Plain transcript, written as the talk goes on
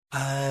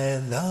I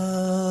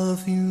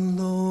love you,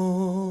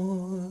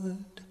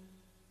 Lord,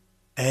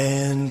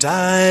 and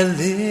I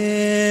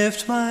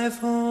lift my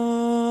voice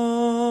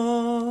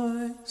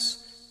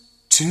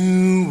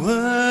to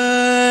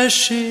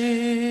worship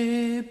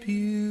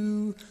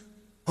you.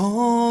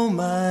 Oh,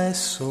 my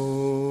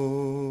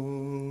soul,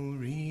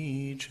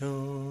 rejoice.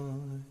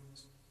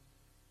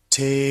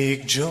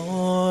 Take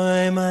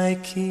joy, my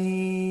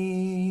King,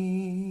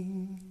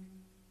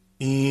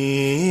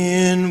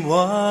 in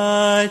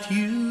what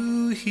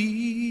you hear,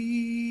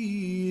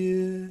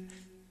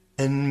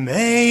 and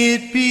may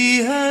it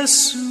be a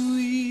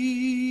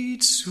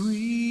sweet,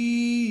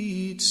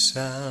 sweet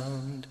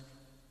sound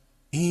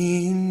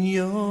in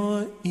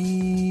your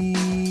ear.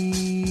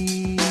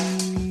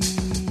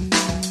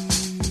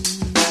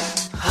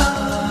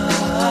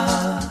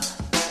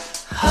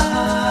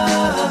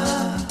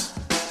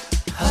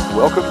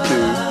 Welcome to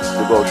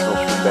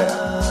Devotionals from Dad.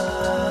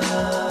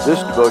 This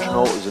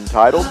devotional is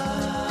entitled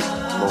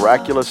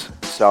Miraculous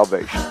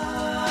Salvation.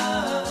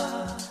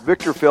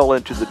 Victor fell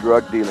into the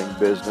drug dealing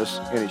business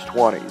in his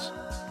 20s.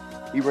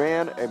 He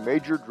ran a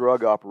major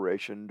drug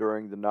operation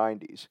during the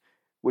 90s,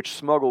 which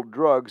smuggled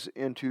drugs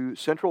into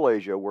Central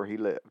Asia where he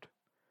lived.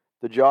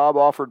 The job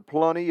offered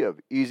plenty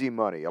of easy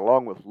money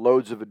along with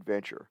loads of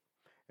adventure.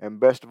 And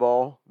best of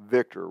all,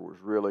 Victor was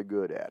really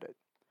good at it.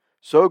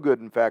 So good,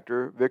 in fact,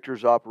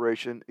 Victor's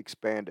operation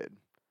expanded.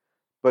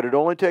 But it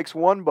only takes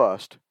one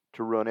bust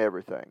to run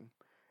everything.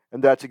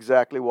 And that's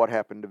exactly what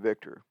happened to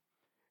Victor.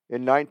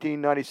 In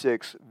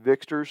 1996,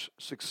 Victor's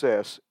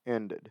success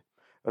ended.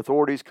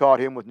 Authorities caught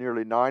him with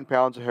nearly 9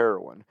 pounds of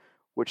heroin,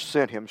 which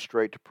sent him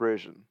straight to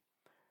prison.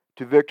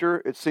 To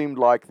Victor, it seemed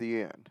like the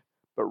end.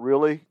 But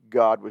really,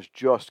 God was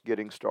just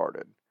getting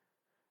started.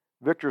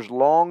 Victor's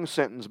long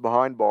sentence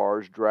behind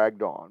bars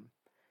dragged on.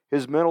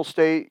 His mental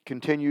state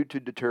continued to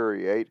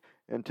deteriorate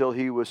until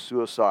he was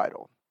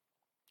suicidal.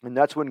 And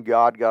that's when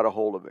God got a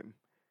hold of him.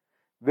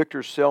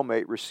 Victor's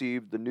cellmate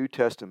received the New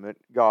Testament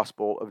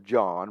Gospel of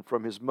John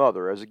from his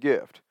mother as a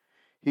gift.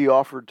 He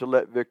offered to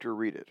let Victor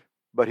read it,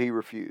 but he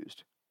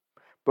refused.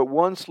 But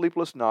one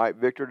sleepless night,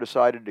 Victor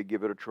decided to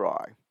give it a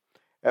try.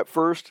 At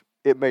first,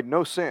 it made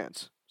no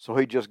sense, so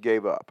he just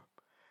gave up.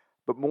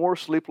 But more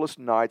sleepless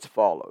nights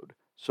followed,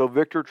 so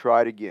Victor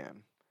tried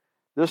again.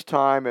 This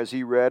time, as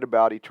he read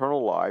about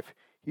eternal life,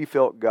 he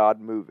felt God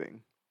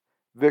moving.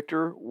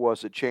 Victor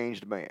was a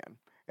changed man,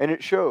 and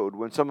it showed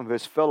when some of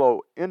his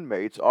fellow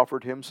inmates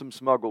offered him some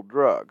smuggled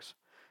drugs.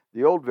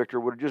 The old Victor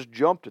would have just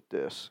jumped at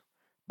this,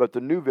 but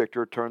the new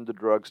Victor turned the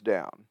drugs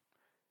down.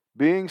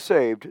 Being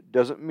saved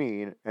doesn't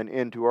mean an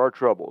end to our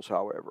troubles,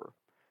 however.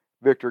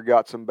 Victor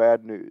got some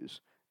bad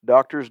news.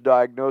 Doctors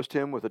diagnosed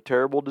him with a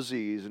terrible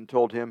disease and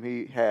told him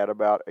he had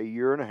about a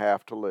year and a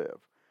half to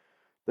live.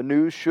 The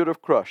news should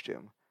have crushed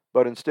him,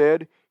 but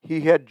instead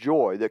he had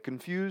joy that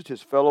confused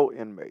his fellow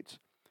inmates.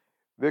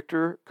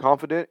 Victor,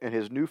 confident in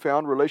his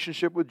newfound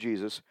relationship with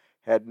Jesus,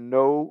 had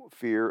no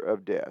fear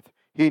of death.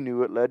 He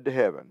knew it led to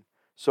heaven.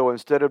 So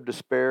instead of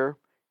despair,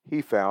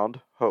 he found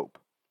hope.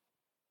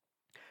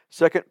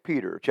 2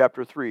 Peter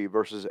chapter 3,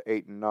 verses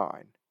 8 and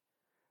 9.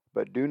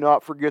 But do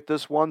not forget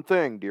this one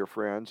thing, dear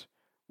friends.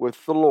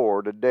 With the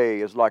Lord, a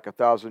day is like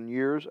 1,000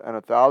 years, and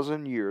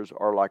 1,000 years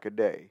are like a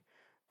day.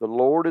 The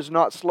Lord is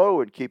not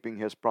slow in keeping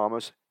his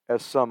promise,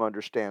 as some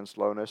understand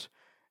slowness.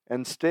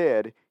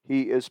 Instead,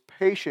 he is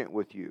patient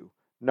with you,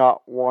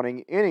 not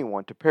wanting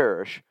anyone to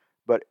perish,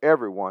 but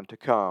everyone to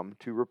come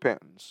to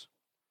repentance.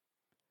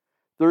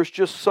 There's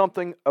just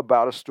something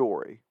about a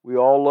story. We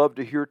all love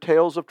to hear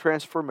tales of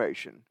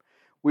transformation.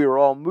 We are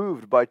all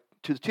moved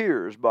to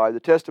tears by the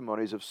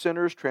testimonies of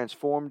sinners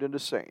transformed into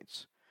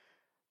saints.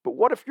 But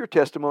what if your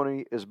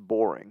testimony is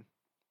boring?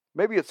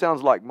 Maybe it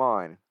sounds like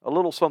mine, a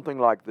little something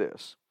like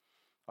this.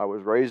 I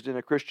was raised in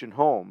a Christian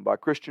home by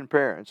Christian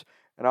parents,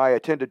 and I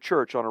attended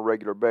church on a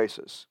regular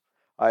basis.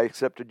 I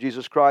accepted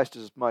Jesus Christ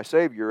as my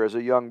Savior as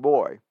a young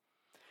boy.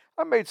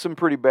 I made some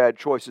pretty bad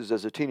choices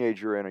as a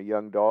teenager and a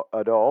young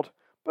adult,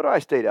 but I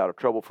stayed out of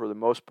trouble for the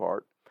most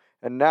part,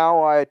 and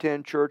now I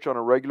attend church on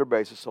a regular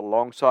basis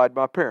alongside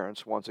my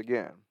parents once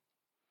again.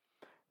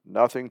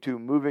 Nothing too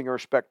moving or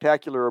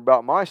spectacular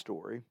about my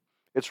story.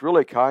 It's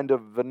really kind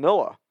of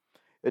vanilla.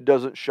 It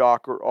doesn't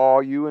shock or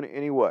awe you in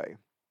any way.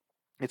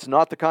 It's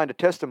not the kind of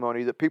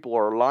testimony that people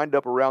are lined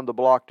up around the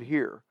block to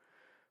hear,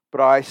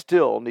 but I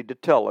still need to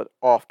tell it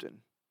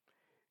often.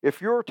 If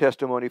your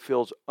testimony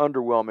feels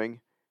underwhelming,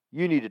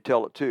 you need to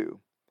tell it too.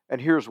 And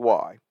here's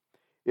why.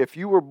 If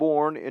you were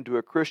born into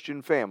a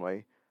Christian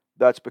family,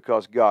 that's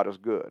because God is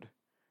good.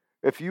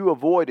 If you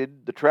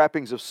avoided the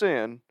trappings of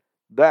sin,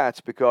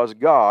 that's because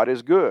God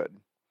is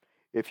good.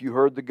 If you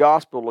heard the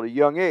gospel at a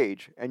young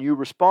age and you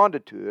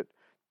responded to it,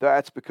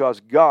 that's because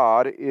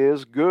God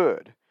is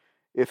good.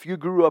 If you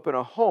grew up in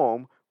a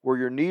home where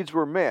your needs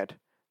were met,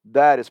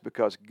 that is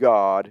because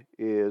God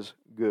is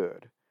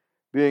good.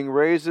 Being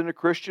raised in a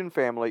Christian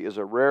family is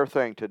a rare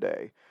thing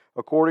today.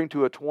 According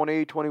to a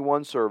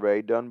 2021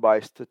 survey done by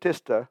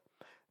Statista,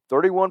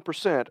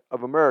 31%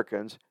 of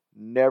Americans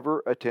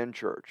never attend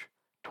church.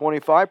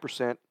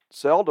 25%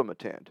 seldom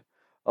attend.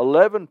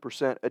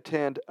 11%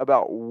 attend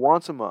about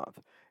once a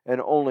month,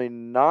 and only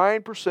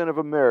 9% of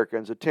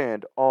Americans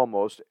attend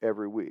almost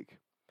every week.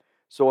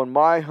 So in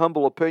my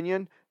humble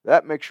opinion,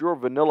 that makes your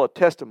vanilla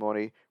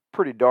testimony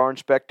pretty darn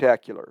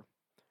spectacular.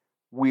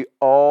 We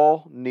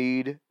all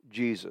need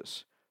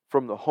Jesus,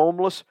 from the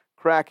homeless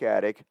crack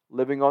addict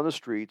living on the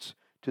streets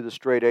to the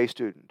straight-A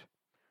student.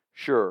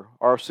 Sure,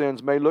 our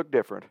sins may look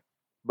different,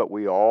 but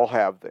we all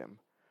have them.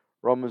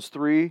 Romans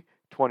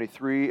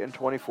 3:23 and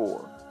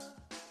 24.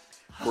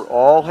 For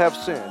all have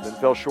sinned and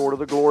fell short of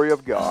the glory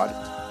of God,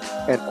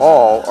 and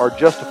all are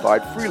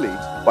justified freely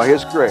by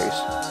His grace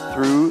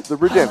through the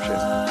redemption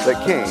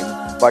that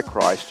came by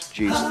Christ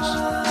Jesus.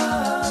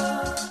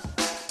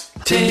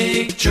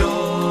 Take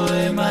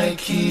joy, my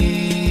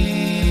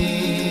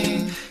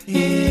King,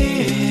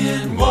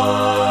 in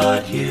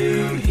what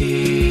you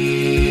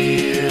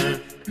hear.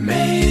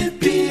 May it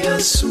be a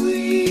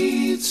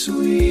sweet,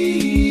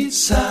 sweet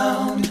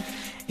sound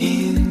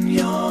in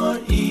your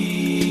ear.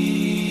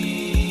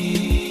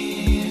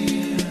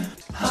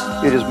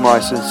 It is my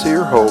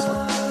sincere hope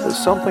that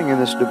something in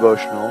this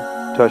devotional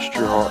touched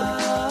your heart.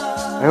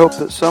 I hope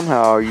that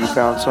somehow you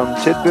found some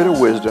tidbit of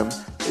wisdom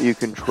that you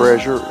can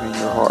treasure in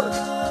your heart.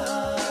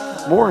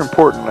 More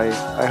importantly,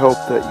 I hope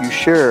that you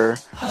share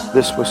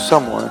this with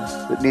someone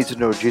that needs to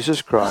know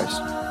Jesus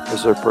Christ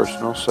as their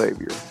personal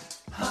Savior.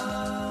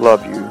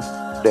 Love you,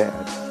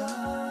 Dad.